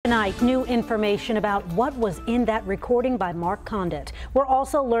Tonight, new information about what was in that recording by Mark Condit. We're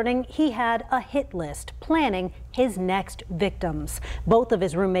also learning he had a hit list, planning his next victims. Both of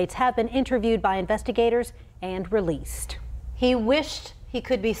his roommates have been interviewed by investigators and released. He wished he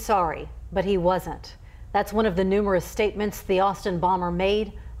could be sorry, but he wasn't. That's one of the numerous statements the Austin bomber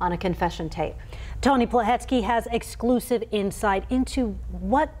made on a confession tape. Tony Plahetsky has exclusive insight into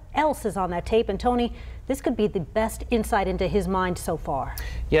what else is on that tape. And Tony, this could be the best insight into his mind so far.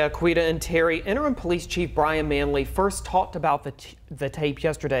 Yeah, Quita and Terry, Interim Police Chief Brian Manley first talked about the tape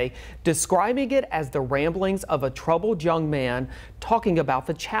yesterday, describing it as the ramblings of a troubled young man talking about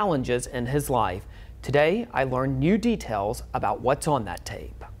the challenges in his life. Today, I learned new details about what's on that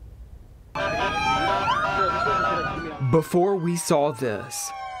tape. Before we saw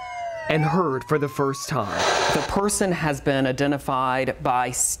this and heard for the first time, the person has been identified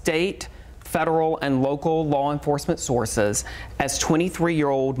by state, federal, and local law enforcement sources as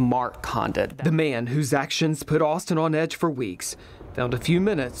 23-year-old Mark Condit. The man whose actions put Austin on edge for weeks found a few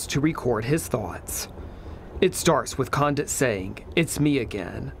minutes to record his thoughts. It starts with Condit saying, "It's me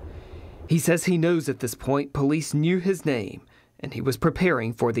again." He says he knows at this point police knew his name and he was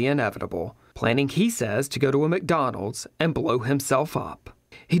preparing for the inevitable, planning, he says, to go to a McDonald's and blow himself up.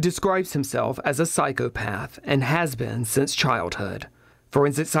 He describes himself as a psychopath and has been since childhood.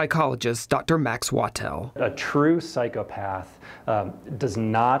 Forensic psychologist Dr. Max Wattell. A true psychopath does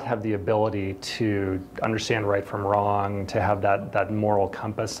not have the ability to understand right from wrong, to have that moral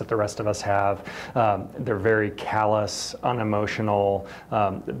compass that the rest of us have. They're very callous, unemotional,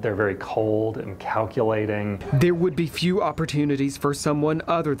 they're very cold and calculating. There would be few opportunities for someone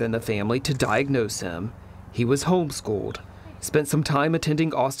other than the family to diagnose him. He was homeschooled, spent some time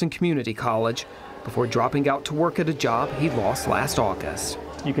attending Austin Community College, before dropping out to work at a job he lost last August.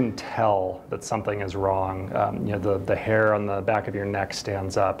 You can tell that something is wrong. The hair on the back of your neck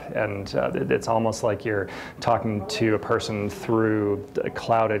stands up, and it's almost like you're talking to a person through a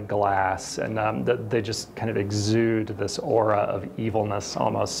clouded glass, and they just kind of exude this aura of evilness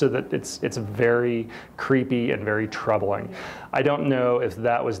almost, so that it's very creepy and very troubling. I don't know if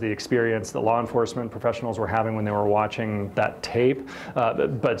that was the experience that law enforcement professionals were having when they were watching that tape,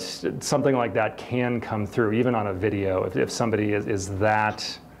 but something like that can come through even on a video if somebody is that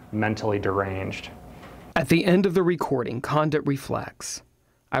mentally deranged. At the end of the recording, Condit reflects,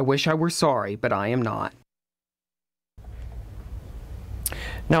 "I wish I were sorry, but I am not."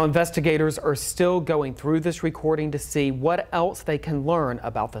 Now, investigators are still going through this recording to see what else they can learn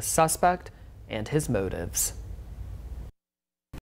about the suspect and his motives.